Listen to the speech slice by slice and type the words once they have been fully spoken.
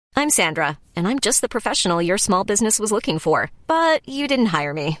I'm Sandra, and I'm just the professional your small business was looking for. But you didn't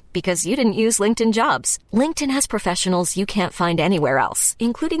hire me because you didn't use LinkedIn Jobs. LinkedIn has professionals you can't find anywhere else,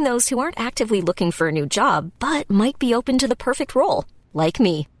 including those who aren't actively looking for a new job, but might be open to the perfect role, like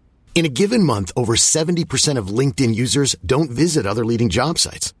me. In a given month, over 70% of LinkedIn users don't visit other leading job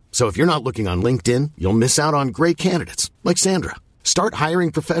sites. So if you're not looking on LinkedIn, you'll miss out on great candidates like Sandra. Start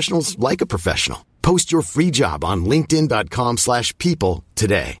hiring professionals like a professional. Post your free job on linkedin.com/people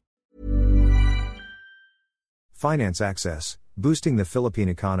today. Finance access, boosting the Philippine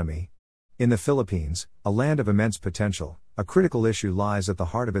economy. In the Philippines, a land of immense potential, a critical issue lies at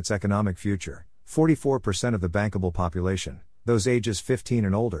the heart of its economic future. 44% of the bankable population, those ages 15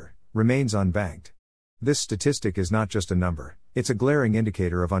 and older, remains unbanked. This statistic is not just a number, it's a glaring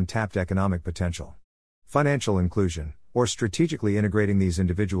indicator of untapped economic potential. Financial inclusion, or strategically integrating these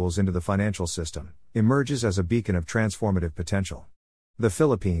individuals into the financial system, emerges as a beacon of transformative potential. The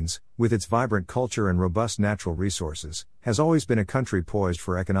Philippines, with its vibrant culture and robust natural resources, has always been a country poised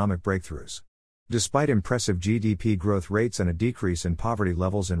for economic breakthroughs. Despite impressive GDP growth rates and a decrease in poverty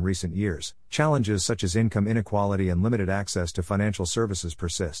levels in recent years, challenges such as income inequality and limited access to financial services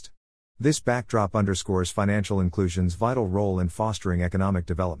persist. This backdrop underscores financial inclusion's vital role in fostering economic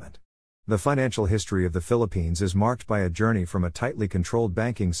development. The financial history of the Philippines is marked by a journey from a tightly controlled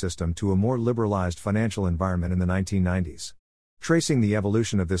banking system to a more liberalized financial environment in the 1990s. Tracing the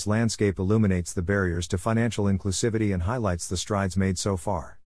evolution of this landscape illuminates the barriers to financial inclusivity and highlights the strides made so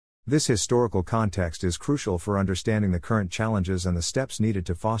far. This historical context is crucial for understanding the current challenges and the steps needed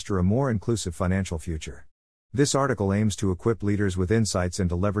to foster a more inclusive financial future. This article aims to equip leaders with insights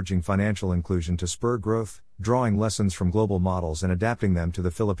into leveraging financial inclusion to spur growth, drawing lessons from global models and adapting them to the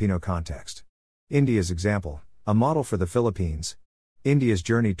Filipino context. India's example, a model for the Philippines. India's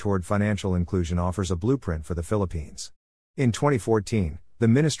journey toward financial inclusion offers a blueprint for the Philippines. In 2014, the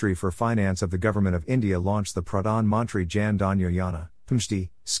Ministry for Finance of the Government of India launched the Pradhan Mantri Jan Dhan Yojana (PMJD)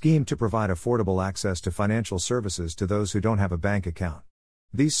 scheme to provide affordable access to financial services to those who don't have a bank account.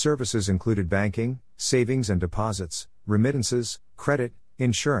 These services included banking, savings and deposits, remittances, credit,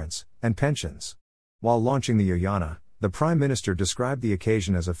 insurance, and pensions. While launching the Yojana, the Prime Minister described the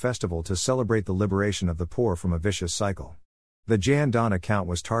occasion as a festival to celebrate the liberation of the poor from a vicious cycle. The Jan Dhan account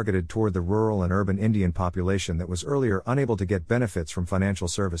was targeted toward the rural and urban Indian population that was earlier unable to get benefits from financial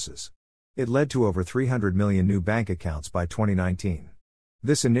services. It led to over 300 million new bank accounts by 2019.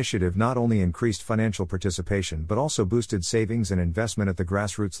 This initiative not only increased financial participation but also boosted savings and investment at the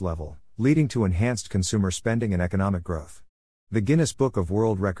grassroots level, leading to enhanced consumer spending and economic growth. The Guinness Book of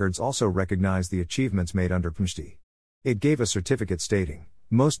World Records also recognized the achievements made under PMJD. It gave a certificate stating,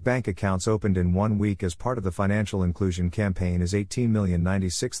 most bank accounts opened in 1 week as part of the financial inclusion campaign is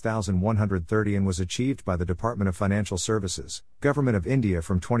 18,096,130 and was achieved by the Department of Financial Services, Government of India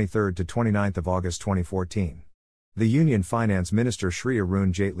from 23 to 29 August 2014. The Union Finance Minister Shri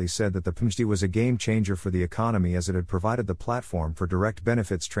Arun Jaitley said that the PMJD was a game changer for the economy as it had provided the platform for direct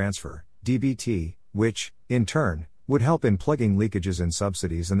benefits transfer, DBT, which, in turn, would help in plugging leakages in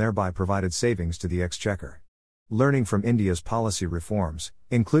subsidies and thereby provided savings to the exchequer. Learning from India's policy reforms,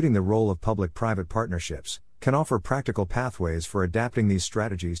 including the role of public-private partnerships, can offer practical pathways for adapting these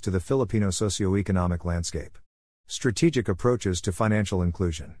strategies to the Filipino socio-economic landscape. Strategic approaches to financial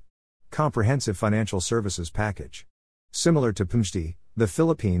inclusion. Comprehensive financial services package. Similar to PMJD, the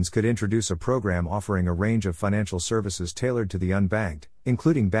Philippines could introduce a program offering a range of financial services tailored to the unbanked,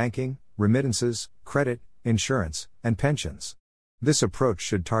 including banking, remittances, credit, insurance, and pensions. This approach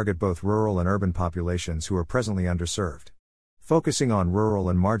should target both rural and urban populations who are presently underserved. Focusing on rural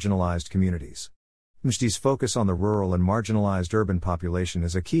and marginalized communities. PMJD's focus on the rural and marginalized urban population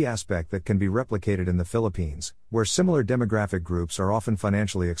is a key aspect that can be replicated in the Philippines, where similar demographic groups are often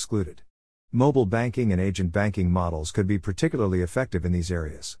financially excluded. Mobile banking and agent banking models could be particularly effective in these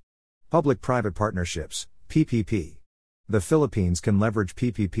areas. Public-private partnerships, PPP. The Philippines can leverage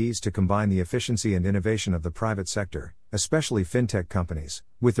PPPs to combine the efficiency and innovation of the private sector, especially fintech companies,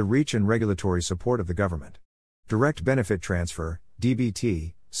 with the reach and regulatory support of the government. Direct Benefit Transfer,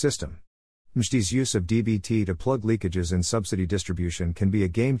 DBT, system. PMJD's use of DBT to plug leakages in subsidy distribution can be a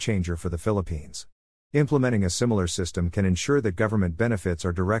game changer for the Philippines. Implementing a similar system can ensure that government benefits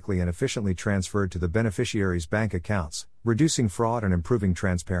are directly and efficiently transferred to the beneficiaries' bank accounts, reducing fraud and improving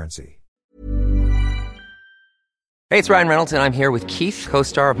transparency. Hey, it's Ryan Reynolds, and I'm here with Keith,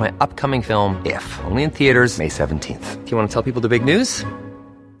 co-star of my upcoming film, If, only in theaters May 17th. Do you want to tell people the big news?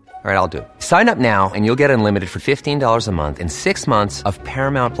 All right, I'll do it. Sign up now and you'll get unlimited for $15 a month and 6 months of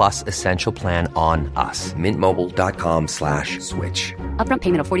Paramount Plus Essential Plan on us. MintMobile.com/switch. Upfront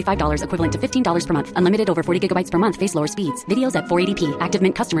payment of $45 equivalent to $15 per month. Unlimited over 40 gigabytes per month. Face lower speeds. Videos at 480p. Active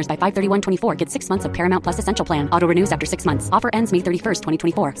Mint customers by 531.24 get 6 months of Paramount Plus Essential Plan. Auto renews after 6 months. Offer ends May 31st,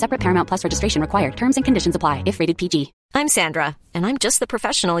 2024. Separate Paramount Plus registration required. Terms and conditions apply if rated PG. I'm Sandra, and I'm just the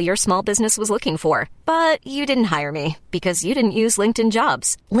professional your small business was looking for. But you didn't hire me because you didn't use LinkedIn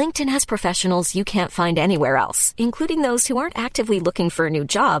Jobs. LinkedIn has professionals you can't find anywhere else, including those who aren't actively looking for a new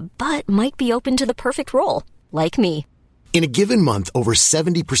job, but might be open to the perfect role, like me. In a given month, over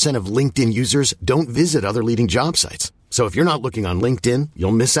 70% of LinkedIn users don't visit other leading job sites. So if you're not looking on LinkedIn,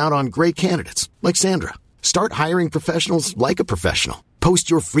 you'll miss out on great candidates like Sandra. Start hiring professionals like a professional. Post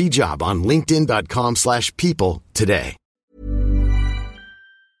your free job on linkedin.com/people today.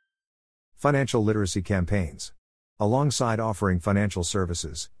 Financial literacy campaigns. Alongside offering financial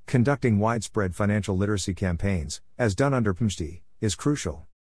services, conducting widespread financial literacy campaigns, as done under PMST, is crucial.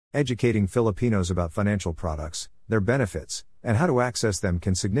 Educating Filipinos about financial products, their benefits, and how to access them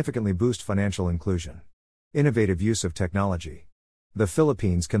can significantly boost financial inclusion. Innovative use of technology. The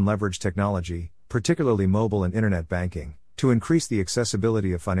Philippines can leverage technology, particularly mobile and internet banking, to increase the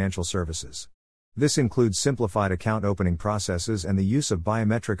accessibility of financial services. This includes simplified account opening processes and the use of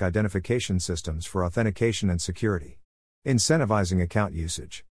biometric identification systems for authentication and security. Incentivizing account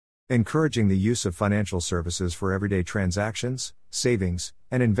usage. Encouraging the use of financial services for everyday transactions, savings,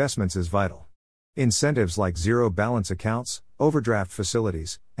 and investments is vital. Incentives like zero-balance accounts, overdraft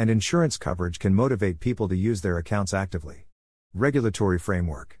facilities, and insurance coverage can motivate people to use their accounts actively. Regulatory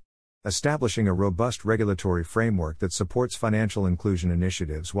framework. Establishing a robust regulatory framework that supports financial inclusion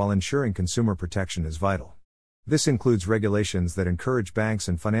initiatives while ensuring consumer protection is vital. This includes regulations that encourage banks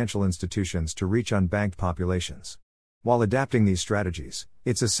and financial institutions to reach unbanked populations. While adapting these strategies,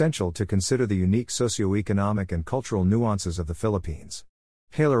 it's essential to consider the unique socioeconomic and cultural nuances of the Philippines.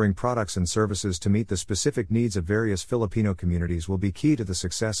 Tailoring products and services to meet the specific needs of various Filipino communities will be key to the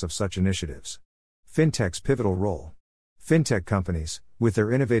success of such initiatives. Fintech's pivotal role. Fintech companies, with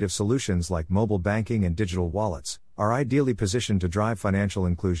their innovative solutions like mobile banking and digital wallets, are ideally positioned to drive financial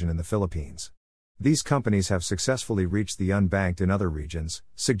inclusion in the Philippines. These companies have successfully reached the unbanked in other regions,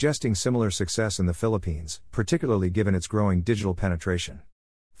 suggesting similar success in the Philippines, particularly given its growing digital penetration.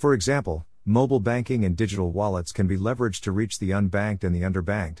 For example, mobile banking and digital wallets can be leveraged to reach the unbanked and the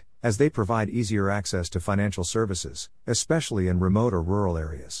underbanked, as they provide easier access to financial services, especially in remote or rural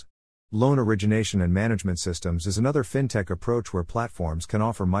areas. Loan origination and management systems is another fintech approach where platforms can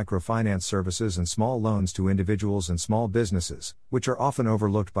offer microfinance services and small loans to individuals and small businesses, which are often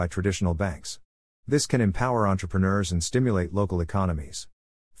overlooked by traditional banks. This can empower entrepreneurs and stimulate local economies.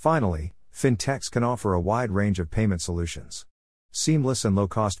 Finally, fintechs can offer a wide range of payment solutions. Seamless and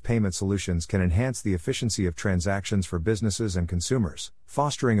low-cost payment solutions can enhance the efficiency of transactions for businesses and consumers,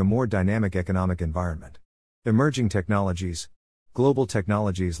 fostering a more dynamic economic environment. Emerging technologies. Global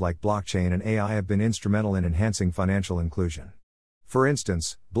technologies like blockchain and AI have been instrumental in enhancing financial inclusion. For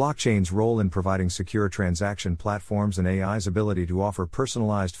instance, blockchain's role in providing secure transaction platforms and AI's ability to offer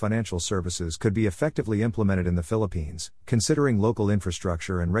personalized financial services could be effectively implemented in the Philippines, considering local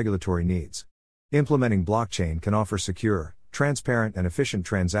infrastructure and regulatory needs. Implementing blockchain can offer secure, transparent, and efficient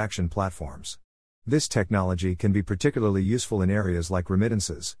transaction platforms. This technology can be particularly useful in areas like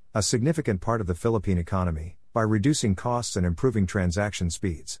remittances, a significant part of the Philippine economy, by reducing costs and improving transaction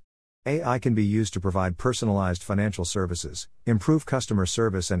speeds. AI can be used to provide personalized financial services, improve customer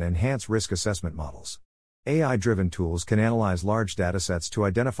service, and enhance risk assessment models. AI-driven tools can analyze large datasets to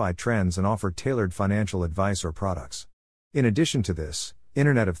identify trends and offer tailored financial advice or products. In addition to this,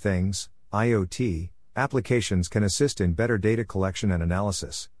 Internet of Things, IoT, applications can assist in better data collection and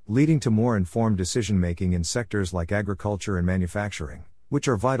analysis, leading to more informed decision-making in sectors like agriculture and manufacturing, which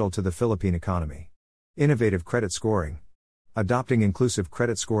are vital to the Philippine economy. Innovative credit scoring. Adopting inclusive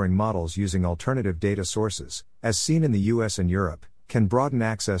credit scoring models using alternative data sources, as seen in the US and Europe, can broaden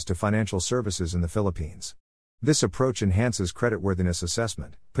access to financial services in the Philippines. This approach enhances creditworthiness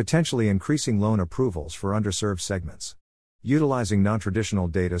assessment, potentially increasing loan approvals for underserved segments. Utilizing non-traditional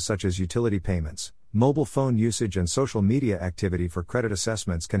data such as utility payments, mobile phone usage, and social media activity for credit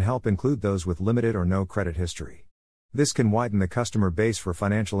assessments can help include those with limited or no credit history. This can widen the customer base for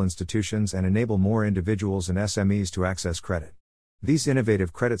financial institutions and enable more individuals and SMEs to access credit. These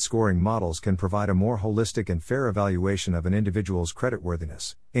innovative credit scoring models can provide a more holistic and fair evaluation of an individual's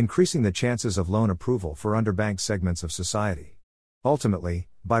creditworthiness, increasing the chances of loan approval for underbanked segments of society. Ultimately,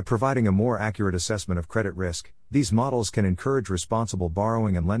 by providing a more accurate assessment of credit risk, these models can encourage responsible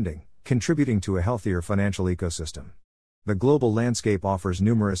borrowing and lending, contributing to a healthier financial ecosystem. The global landscape offers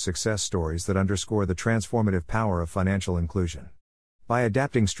numerous success stories that underscore the transformative power of financial inclusion. By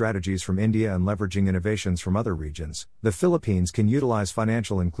adapting strategies from India and leveraging innovations from other regions, the Philippines can utilize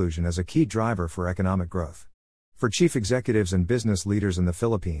financial inclusion as a key driver for economic growth. For chief executives and business leaders in the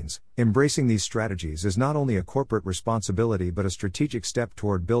Philippines, embracing these strategies is not only a corporate responsibility but a strategic step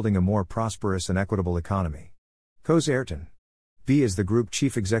toward building a more prosperous and equitable economy. Coz Ayrton B is the Group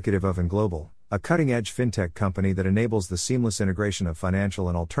Chief Executive of Global, a cutting-edge fintech company that enables the seamless integration of financial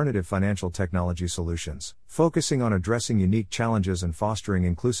and alternative financial technology solutions, focusing on addressing unique challenges and fostering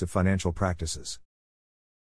inclusive financial practices.